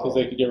because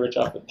they could get rich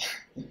off it.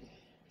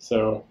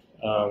 So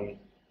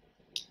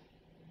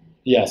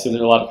yeah, so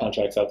there are a lot of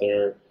contracts out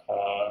there.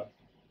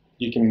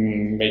 You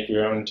can make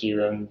your own to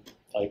your own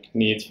like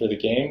needs for the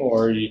game,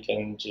 or you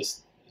can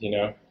just, you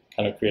know,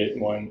 kind of create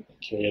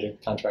a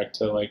contract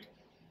to like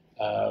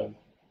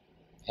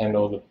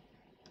handle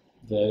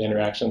the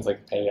interactions,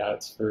 like the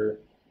payouts for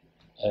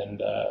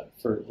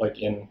like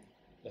in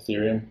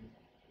Ethereum.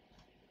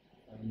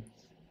 Do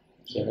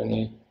you have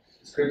any?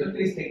 Does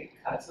CryptoZombies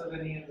take cuts of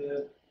any of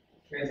the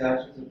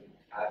transactions of the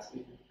gas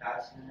we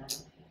pass around?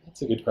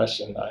 That's a good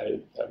question. I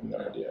have no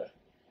idea.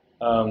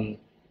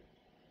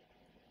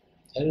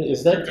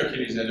 Is that?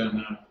 CryptoKitties, I don't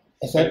know.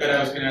 Is But that? I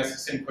was going to ask the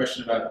same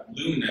question about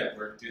Loom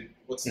Network.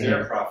 What's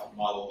their profit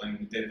model?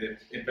 And they've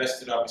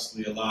invested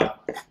obviously a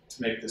lot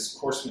to make this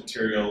course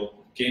material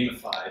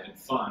gamified and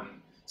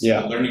fun, so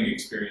Yeah. the learning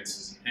experience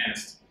is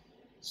enhanced.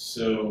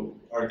 So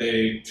are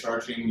they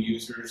charging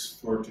users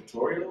for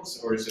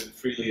tutorials, or is it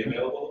freely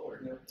available?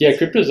 Or Yeah,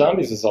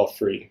 CryptoZombies is all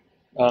free.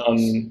 Yeah, all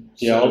the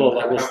so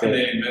levels how can that.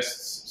 they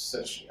invest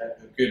such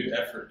a good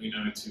effort, you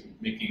know, into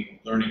making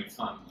learning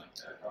fun like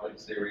that? Probably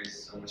because they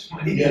raise so much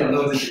money. They don't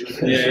know what to do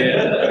with it.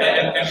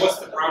 Yeah. And what's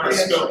the broader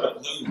scope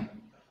of Loom?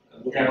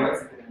 Yeah,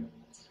 what's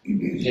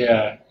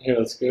Yeah, here,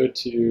 let's go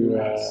to. a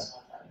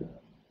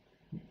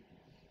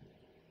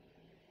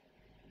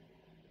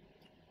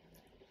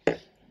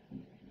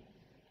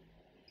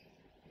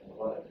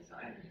lot of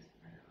designers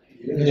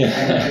apparently.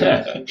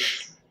 Yeah.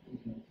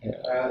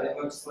 It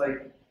looks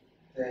like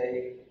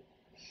they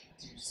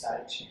do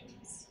side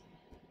chains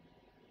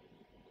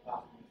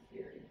off of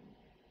Ethereum.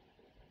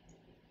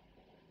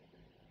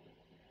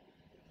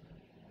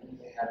 And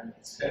they haven't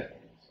explained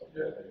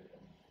it.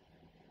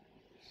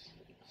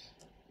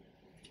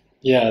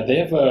 Yeah, they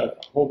have a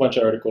whole bunch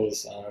of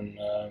articles on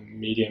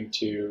Medium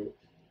too.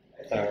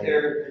 I think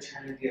they're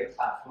trying to be a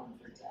platform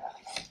for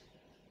dApps.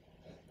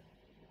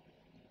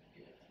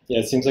 Yeah,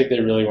 it seems like they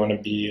really want to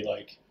be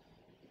like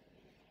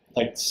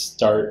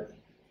start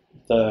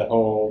the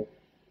whole,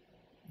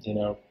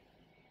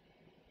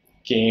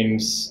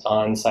 games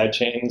on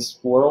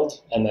sidechains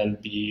world, and then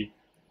be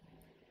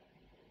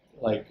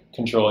like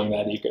controlling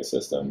that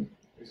ecosystem.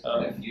 There's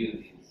quite a few of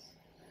these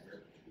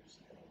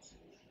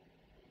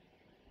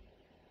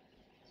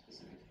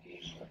specific to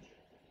game structure.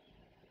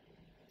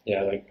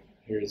 Yeah, like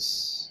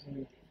here's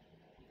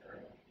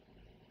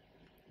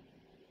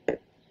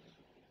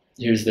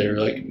their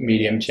like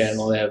Medium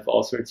channel. They have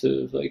all sorts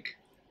of like